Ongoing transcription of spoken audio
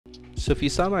So if you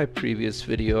saw my previous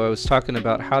video, I was talking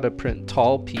about how to print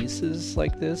tall pieces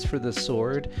like this for the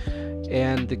sword,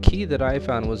 and the key that I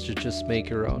found was to just make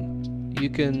your own. You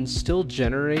can still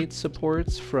generate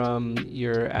supports from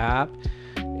your app,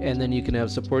 and then you can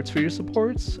have supports for your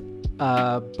supports,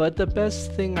 but the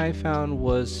best thing I found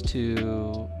was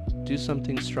to do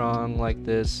something strong like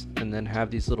this and then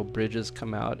have these little bridges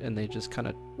come out and they just kind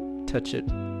of touch it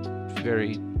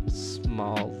very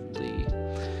smallly.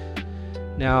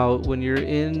 Now when you're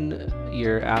in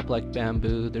your app like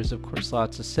Bamboo, there's of course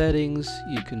lots of settings.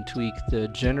 You can tweak the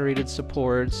generated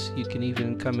supports. You can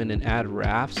even come in and add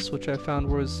rafts, which I found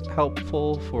was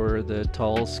helpful for the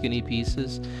tall skinny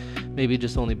pieces. Maybe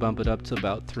just only bump it up to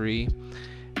about 3.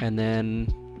 And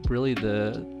then really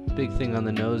the big thing on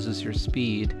the nose is your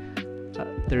speed.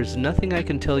 There's nothing I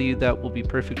can tell you that will be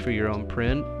perfect for your own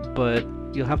print, but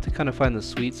you'll have to kind of find the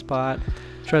sweet spot.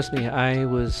 Trust me, I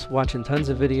was watching tons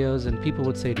of videos and people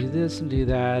would say do this and do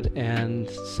that, and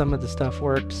some of the stuff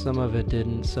worked, some of it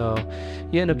didn't, so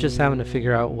you end up just having to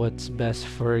figure out what's best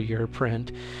for your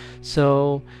print.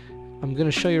 So I'm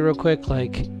gonna show you real quick,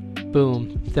 like,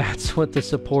 boom, that's what the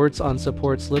supports on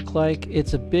supports look like.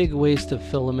 It's a big waste of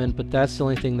filament, but that's the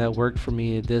only thing that worked for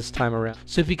me this time around.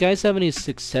 So if you guys have any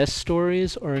success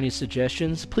stories or any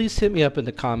suggestions, please hit me up in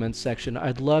the comments section.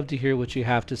 I'd love to hear what you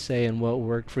have to say and what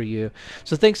worked for you.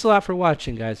 So thanks a lot for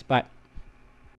watching, guys. Bye.